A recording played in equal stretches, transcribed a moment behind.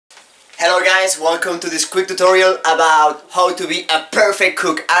Hello guys, welcome to this quick tutorial about how to be a perfect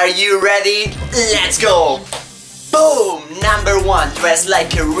cook. Are you ready? Let's go! Boom! Number 1, dress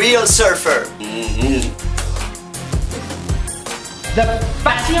like a real surfer. The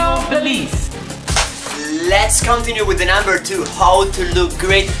Passion Police. Let's continue with the number 2, how to look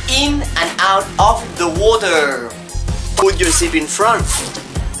great in and out of the water. Put your zip in front.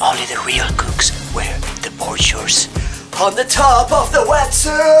 Only the real cooks wear the board shorts on the top of the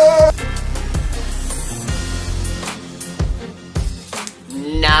wetsuit.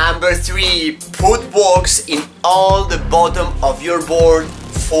 Number 3, put walks in all the bottom of your board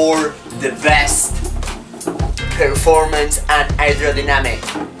for the best performance and aerodynamic.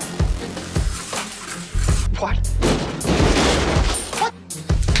 What?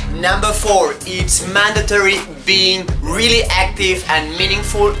 Number 4, it's mandatory being really active and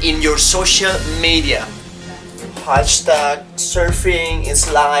meaningful in your social media. Hashtag surfing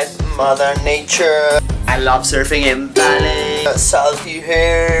is life, mother nature. I love surfing in Bali. Salty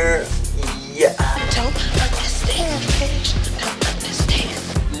hair. Yeah. Don't understand, fish. Don't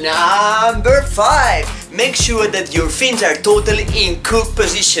understand. Number 5. Make sure that your fins are totally in cook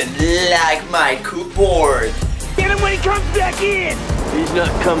position, like my cook board. Get him when he comes back in. He's not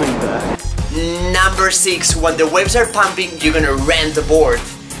coming back. Number 6. When the waves are pumping, you're gonna rent the board.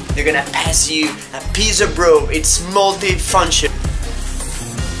 They're gonna pass you a piece of rope. It's multi-function.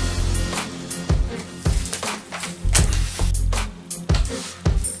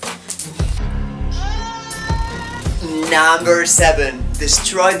 Number 7.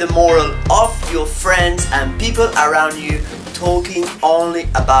 Destroy the moral of your friends and people around you talking only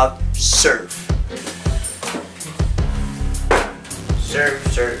about surf. Surf,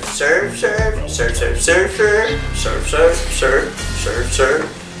 surf, surf, surf, surf, surf, surf, surf, surf, surf, surf, surf,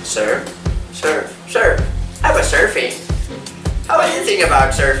 surf. Surf, surf, surf. I was surfing. How do you think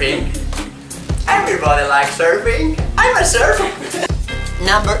about surfing? Everybody likes surfing. I'm a surfer.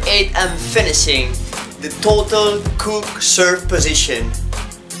 Number 8, I'm finishing. The total cook surf position.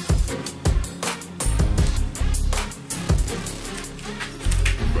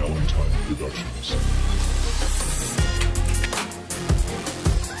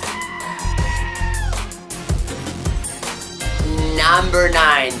 Number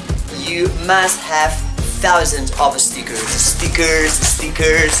 9, you must have thousands of stickers. Stickers,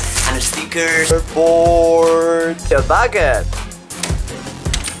 stickers, and stickers. Board. The bucket.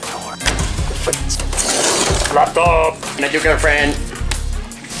 Laptop. Not your girlfriend.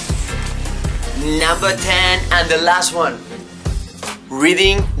 Number 10 and the last one.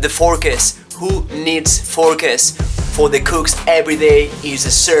 Reading the forecast. Who needs forecast? For the cooks, every day is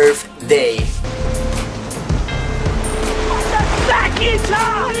a surf day.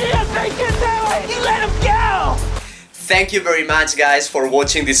 Let him go! Thank you very much guys for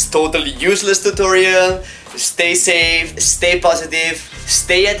watching this totally useless tutorial. Stay safe, stay positive,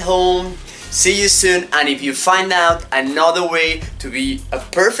 stay at home. See you soon, and if you find out another way to be a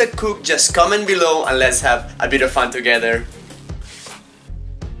perfect cook, just comment below and let's have a bit of fun together.